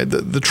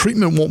 The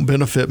treatment won't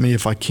benefit me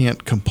if I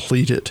can't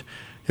complete it,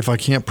 if I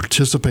can't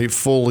participate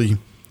fully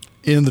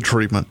in the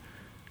treatment.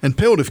 And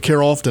palliative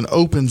care often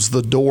opens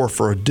the door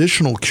for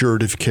additional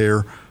curative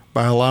care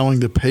by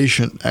allowing the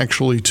patient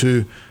actually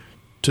to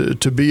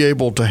be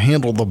able to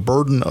handle the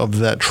burden of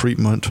that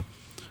treatment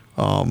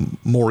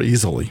more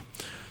easily.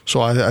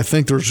 So I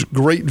think there's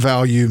great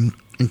value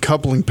in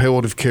coupling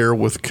palliative care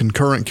with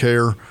concurrent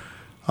care.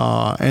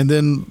 And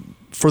then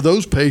for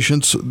those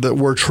patients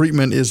where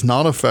treatment is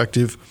not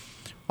effective,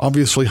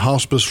 obviously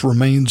hospice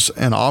remains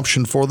an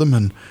option for them.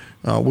 And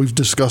we've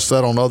discussed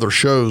that on other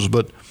shows.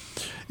 But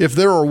if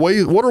there are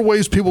ways, what are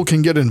ways people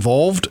can get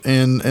involved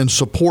and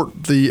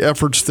support the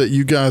efforts that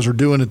you guys are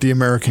doing at the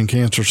American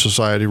Cancer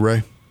Society,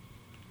 Ray?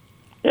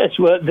 Yes,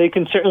 well, they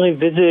can certainly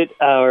visit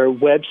our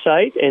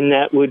website, and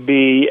that would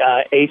be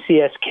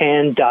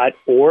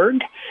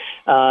acscan.org.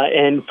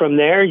 And from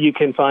there, you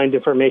can find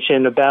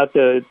information about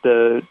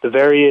the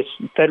various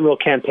federal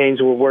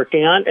campaigns we're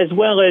working on, as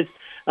well as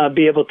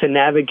be able to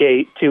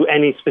navigate to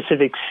any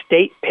specific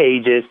state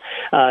pages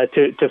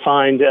to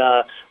find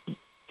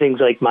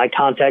things like my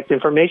contact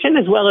information,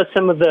 as well as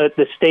some of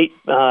the state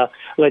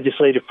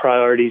legislative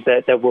priorities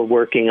that we're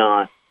working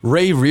on.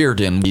 Ray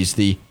Reardon, he's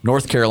the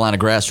North Carolina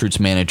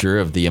Grassroots Manager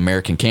of the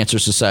American Cancer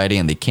Society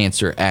and the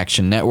Cancer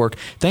Action Network.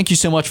 Thank you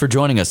so much for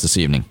joining us this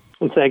evening.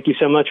 Well, thank you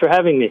so much for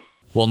having me.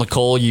 Well,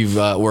 Nicole,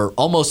 we're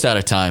almost out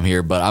of time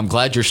here, but I'm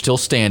glad you're still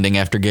standing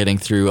after getting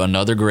through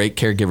another great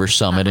Caregiver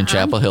Summit in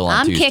Chapel Hill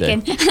on Tuesday.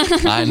 I'm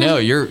kicking. I know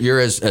you're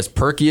as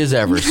perky as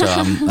ever, so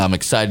I'm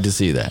excited to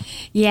see that.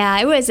 Yeah,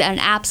 it was an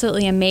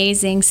absolutely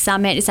amazing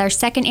summit. It's our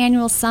second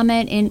annual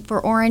summit for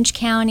Orange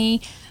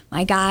County.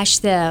 My gosh,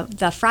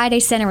 the Friday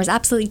Center was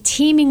absolutely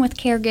teeming with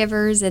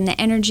caregivers, and the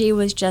energy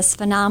was just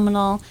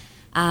phenomenal.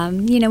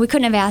 We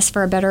couldn't have asked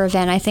for a better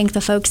event. I think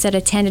the folks that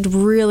attended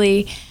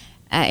really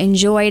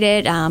enjoyed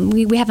it.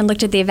 We haven't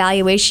looked at the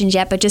evaluations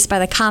yet, but just by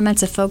the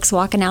comments of folks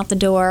walking out the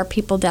door,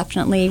 people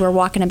definitely were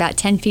walking about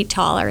 10 feet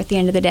taller at the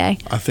end of the day.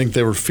 I think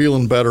they were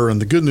feeling better, and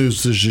the good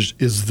news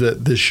is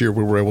that this year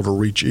we were able to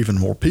reach even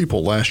more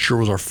people. Last year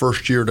was our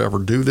first year to ever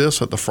do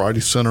this at the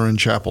Friday Center in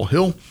Chapel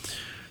Hill.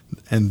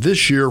 And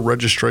this year,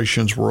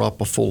 registrations were up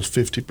a full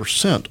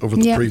 50% over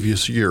the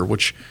previous year,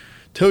 which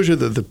tells you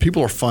that the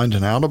people are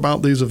finding out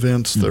about these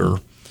events. Mm-hmm. They're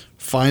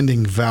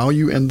finding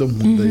value in them.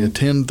 When they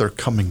attend, they're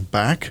coming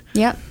back.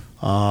 Yep.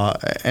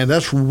 And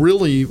that's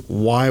really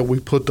why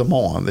we put them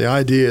on. The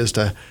idea is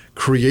to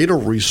create a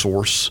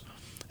resource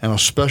and a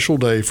special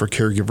day for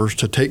caregivers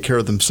to take care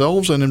of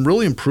themselves and then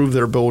really improve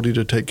their ability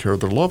to take care of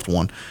their loved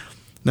one.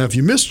 Now, if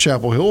you missed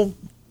Chapel Hill,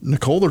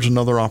 Nicole, there's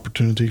another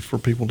opportunity for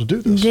people to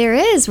do this. There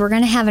is. We're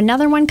going to have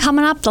another one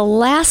coming up, the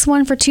last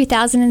one for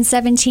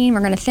 2017.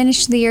 We're going to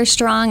finish the year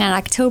strong on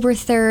October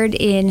 3rd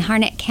in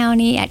Harnett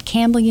County at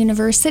Campbell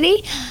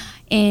University.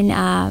 In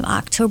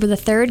October the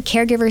 3rd,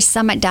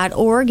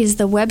 caregiversummit.org is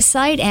the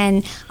website,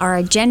 and our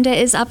agenda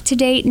is up to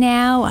date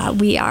now.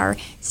 We are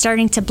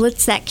starting to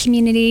blitz that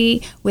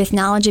community with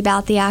knowledge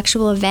about the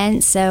actual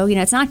event. So,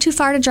 it's not too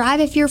far to drive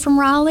if you're from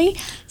Raleigh.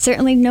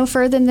 Certainly no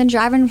further than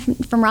driving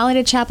from Raleigh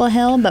to Chapel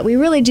Hill, but we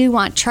really do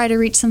try to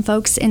reach some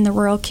folks in the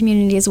rural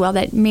community as well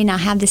that may not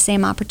have the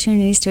same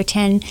opportunities to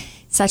attend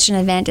such an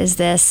event as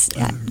this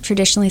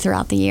traditionally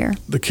throughout the year.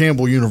 The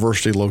Campbell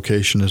University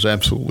location is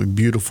absolutely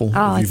beautiful.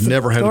 Oh, if you've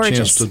never had gorgeous. a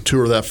chance to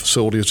tour that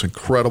facility, it's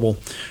incredible.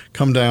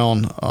 Come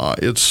down.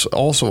 It's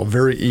also a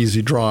very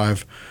easy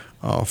drive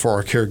for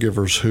our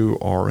caregivers who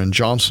are in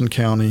Johnson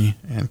County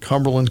and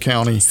Cumberland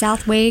County.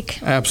 South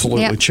Wake.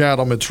 Absolutely. Yep.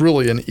 Chatham. It's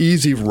really an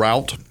easy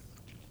route.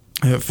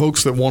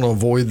 Folks that want to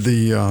avoid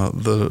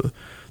the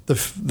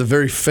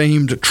very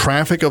famed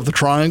traffic of the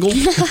triangle,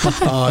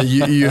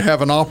 you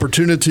have an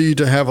opportunity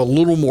to have a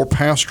little more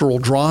pastoral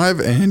drive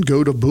and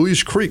go to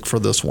Bowie's Creek for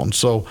this one.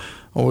 So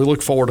we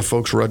look forward to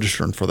folks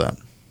registering for that.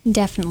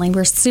 Definitely.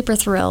 We're super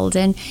thrilled.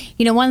 And,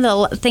 one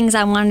of the things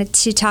I wanted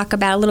to talk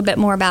about a little bit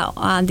more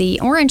about the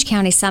Orange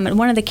County Summit,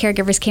 one of the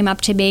caregivers came up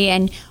to me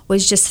and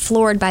was just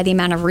floored by the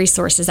amount of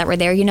resources that were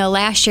there.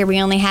 Last year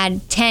we only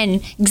had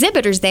 10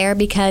 exhibitors there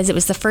because it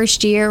was the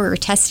first year. We were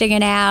testing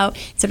it out,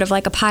 sort of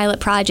like a pilot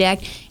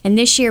project. And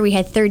this year we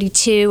had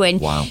 32. And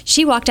wow.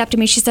 She walked up to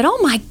me. She said, "Oh,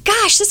 my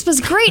gosh, this was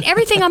great.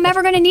 Everything I'm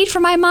ever going to need for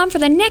my mom for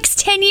the next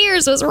 10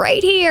 years was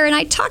right here." And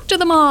I talked to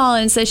them all.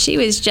 And so she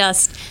was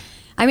just...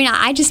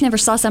 I just never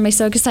saw somebody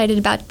so excited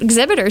about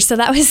exhibitors, so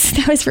that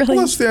was really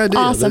that's the idea.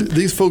 Awesome.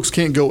 These folks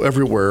can't go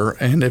everywhere,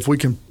 and if we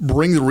can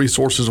bring the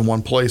resources in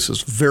one place,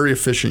 it's very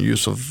efficient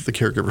use of the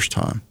caregiver's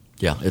time.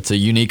 Yeah, it's a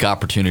unique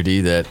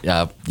opportunity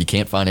that you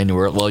can't find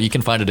anywhere. Well, you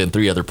can find it in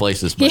 3 other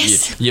places, but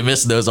yes. you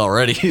missed those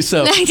already.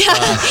 So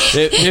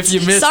if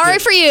you missed sorry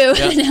it, for you.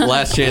 Yeah,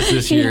 last chance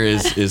this year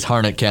is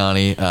Harnett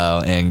County,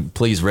 and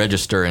please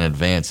register in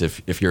advance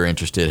if you're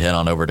interested. Head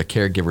on over to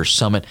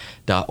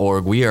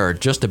caregiversummit.org. We are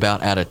just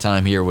about out of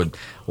time here. Would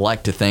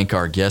like to thank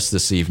our guests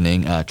this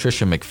evening,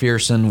 Tricia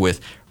McPherson with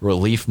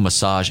Relief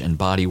Massage and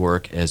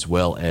Bodywork, as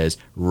well as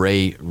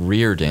Ray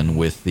Reardon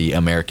with the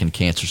American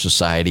Cancer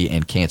Society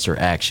and Cancer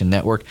Action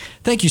Network.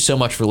 Thank you so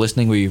much for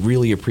listening. We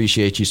really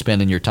appreciate you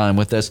spending your time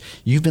with us.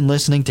 You've been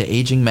listening to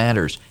Aging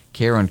Matters,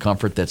 care and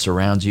comfort that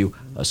surrounds you,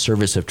 a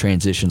service of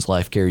Transitions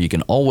Life Care. You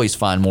can always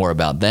find more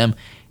about them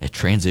at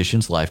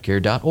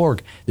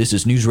transitionslifecare.org. This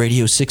is News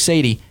Radio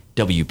 680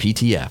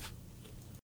 WPTF.